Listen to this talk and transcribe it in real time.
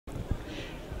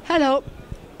Hello.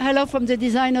 Hello from the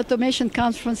Design Automation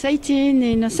Conference 18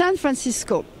 in San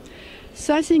Francisco.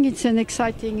 So I think it's an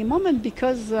exciting moment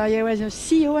because I was a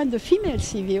CEO and a female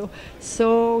CVO.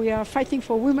 So we are fighting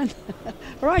for women's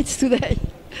rights today.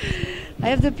 I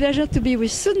have the pleasure to be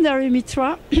with Sundari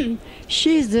Mitra.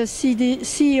 She is the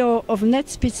CEO of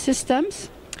NetSpeed Systems.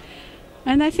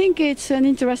 And I think it's an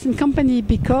interesting company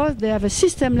because they have a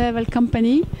system-level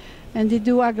company and they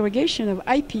do aggregation of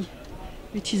IP,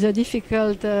 which is a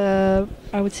difficult,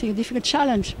 I would say, a difficult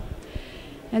challenge.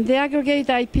 And they aggregate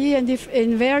IP and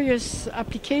in various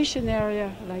application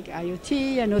areas like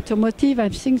IoT and automotive. I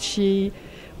think she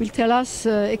will tell us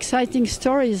exciting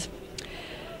stories.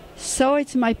 So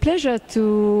it's my pleasure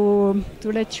to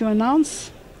let you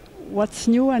announce what's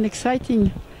new and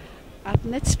exciting at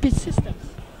NetSpeed Systems.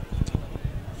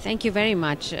 Thank you very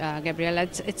much, Gabriela.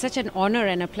 It's such an honor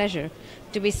and a pleasure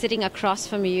to be sitting across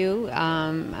from you.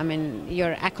 I mean,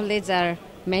 your accolades are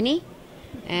many,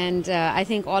 and I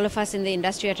think all of us in the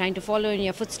industry are trying to follow in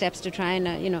your footsteps to try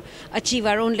and, achieve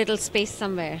our own little space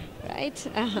somewhere, right?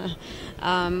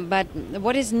 But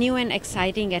what is new and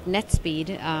exciting at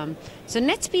NetSpeed? So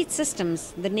NetSpeed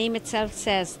Systems, the name itself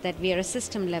says that we are a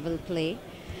system-level play,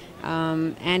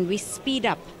 and we speed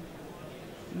up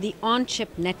the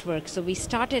on-chip network. So we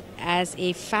started as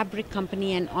a fabric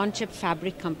company, an on-chip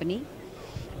fabric company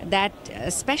that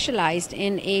specialized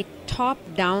in a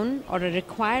top-down or a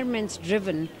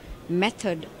requirements-driven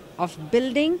method of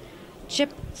building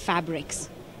chip fabrics.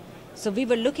 So we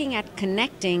were looking at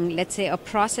connecting, let's say, a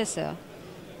processor,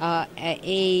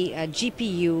 a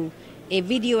GPU, a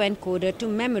video encoder to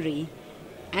memory,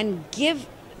 and give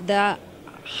the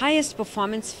highest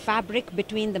performance fabric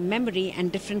between the memory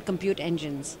and different compute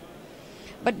engines.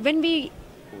 But when we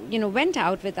went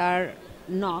out with our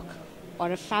NOC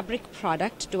or a fabric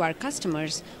product to our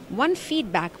customers, one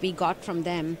feedback we got from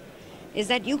them is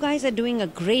that you guys are doing a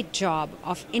great job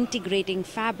of integrating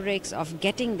fabrics, of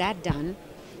getting that done.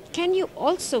 Can you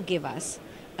also give us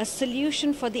a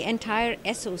solution for the entire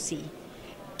SoC?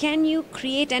 Can you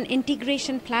create an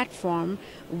integration platform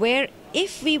where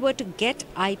if we were to get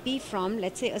IP from,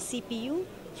 let's say, a CPU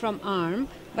from ARM,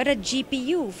 but a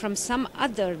GPU from some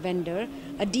other vendor,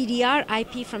 a DDR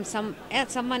IP from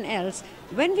someone else,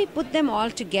 when we put them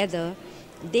all together,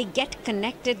 they get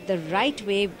connected the right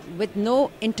way with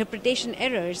no interpretation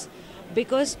errors?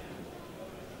 Because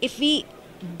if we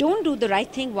don't do the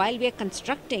right thing while we are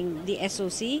constructing the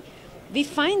SoC, we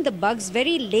find the bugs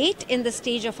very late in the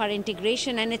stage of our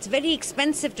integration, and it's very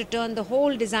expensive to turn the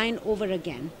whole design over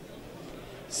again.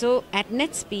 So at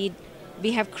NetSpeed,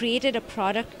 we have created a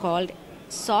product called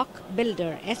SoC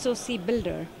Builder, SoC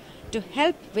Builder, to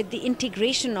help with the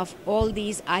integration of all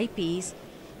these IPs.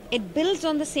 It builds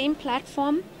on the same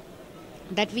platform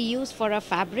that we use for our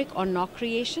fabric or NOC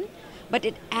creation, but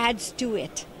it adds to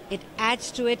it. It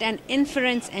adds to it an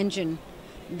inference engine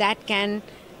that can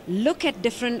look at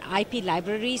different IP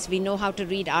libraries. We know how to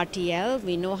read RTL,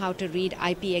 we know how to read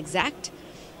IP exact,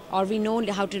 or we know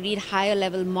how to read higher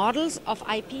level models of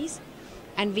IPs,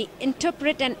 and we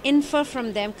interpret and infer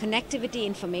from them connectivity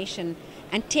information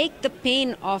and take the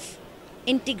pain of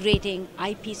integrating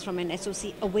IPs from an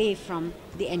SoC away from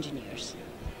the engineers.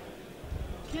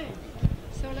 Okay,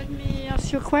 so let me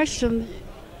ask you a question.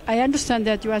 I understand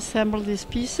that you assemble these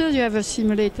pieces, you have a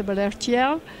simulatable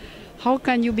RTL. How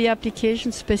can you be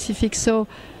application specific? So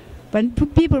when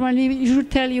we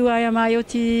should tell you I am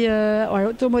IoT or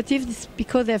automotive, it's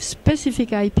because they have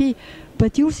specific IP,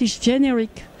 but yours is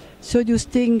generic. So do you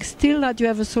think still that you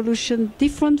have a solution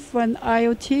different from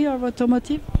IoT or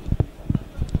automotive?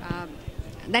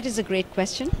 That is a great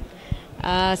question.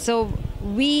 So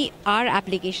we are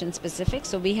application specific.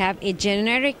 So we have a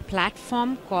generic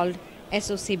platform called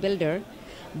SoC Builder,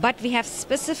 but we have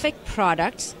specific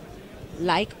products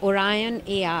like Orion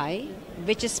AI,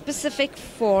 which is specific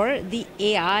for the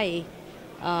AI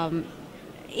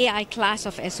class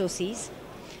of SoCs.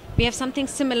 We have something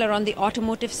similar on the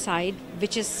automotive side,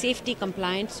 which is safety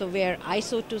compliant, so we're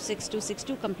ISO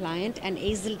 26262 compliant and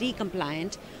ASIL-D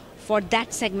compliant for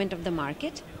that segment of the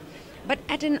market. But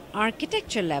at an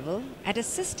architecture level, at a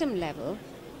system level,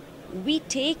 we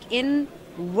take in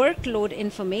workload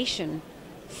information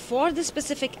for the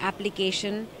specific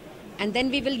application, and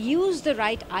then we will use the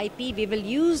right IP, we will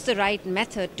use the right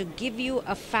method to give you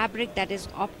a fabric that is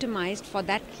optimized for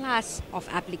that class of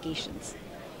applications.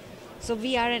 So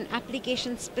we are an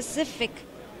application-specific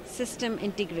system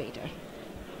integrator.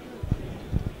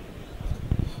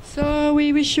 So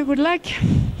we wish you good luck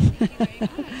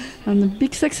and a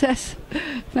big success.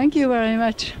 Thank you very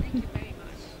much.